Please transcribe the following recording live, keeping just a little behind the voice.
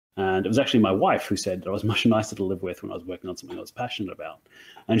And it was actually my wife who said that I was much nicer to live with when I was working on something I was passionate about.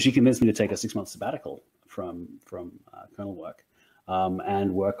 And she convinced me to take a 6-month sabbatical from kernel work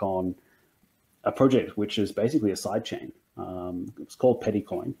and work on a project which is basically a sidechain. It was called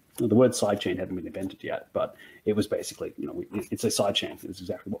Pettycoin. The word sidechain hadn't been invented yet, but it was basically, it's a sidechain. It's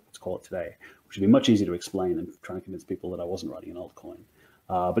exactly what let's call it today, which would be much easier to explain than trying to convince people that I wasn't writing an altcoin.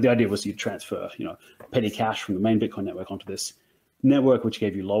 But the idea was you'd transfer, petty cash from the main Bitcoin network onto this network, which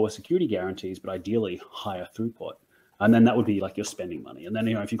gave you lower security guarantees, but ideally higher throughput. And then that would be like your spending money. And then,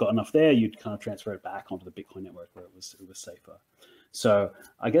 if you got enough there, you'd kind of transfer it back onto the Bitcoin network where it was safer. So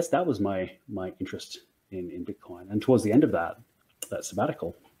I guess that was my interest in Bitcoin. And towards the end of that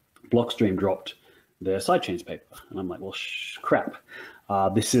sabbatical, Blockstream dropped their Sidechains paper. And I'm like, well, crap.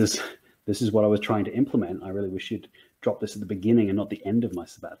 This is what I was trying to implement. I really wish you'd drop this at the beginning and not the end of my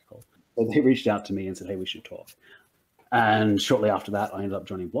sabbatical. So they reached out to me and said, hey, we should talk. And shortly after that, I ended up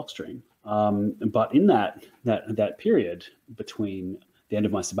joining Blockstream. But in that period between the end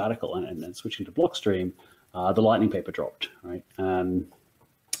of my sabbatical and then switching to Blockstream, the Lightning paper dropped, right? And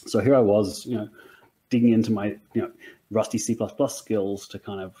so here I was, digging into my, rusty C++ skills to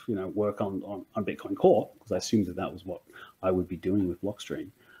kind of, work on Bitcoin Core, because I assumed that was what I would be doing with Blockstream.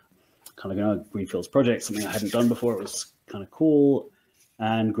 Kind of, Greenfield's project, something I hadn't done before. It was kind of cool.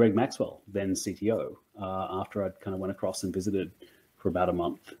 And Greg Maxwell, then CTO, after I'd kind of went across and visited for about a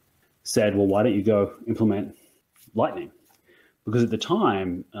month, said, well, why don't you go implement Lightning? Because at the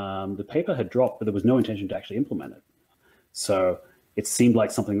time, the paper had dropped, but there was no intention to actually implement it. So it seemed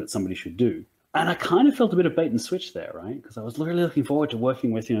like something that somebody should do. And I kind of felt a bit of bait and switch there, right? Because I was really looking forward to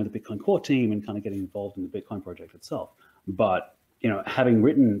working with, the Bitcoin Core team and kind of getting involved in the Bitcoin project itself. But, having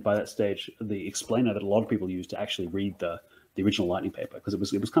written by that stage the explainer that a lot of people use to actually read the original Lightning paper, because it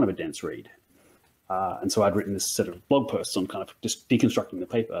was kind of a dense read. And so I'd written this set of blog posts on kind of just deconstructing the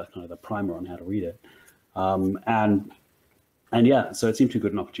paper, kind of the primer on how to read it. And yeah, so it seemed too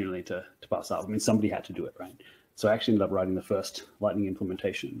good an opportunity to pass up. I mean, somebody had to do it, right? So I actually ended up writing the first Lightning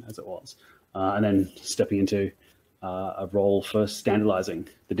implementation as it was, and then stepping into a role for standardizing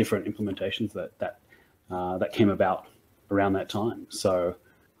the different implementations that came about around that time. So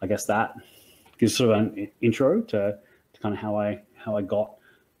I guess that gives sort of an intro to kind of how I got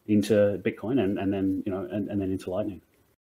into Bitcoin and then and then into Lightning.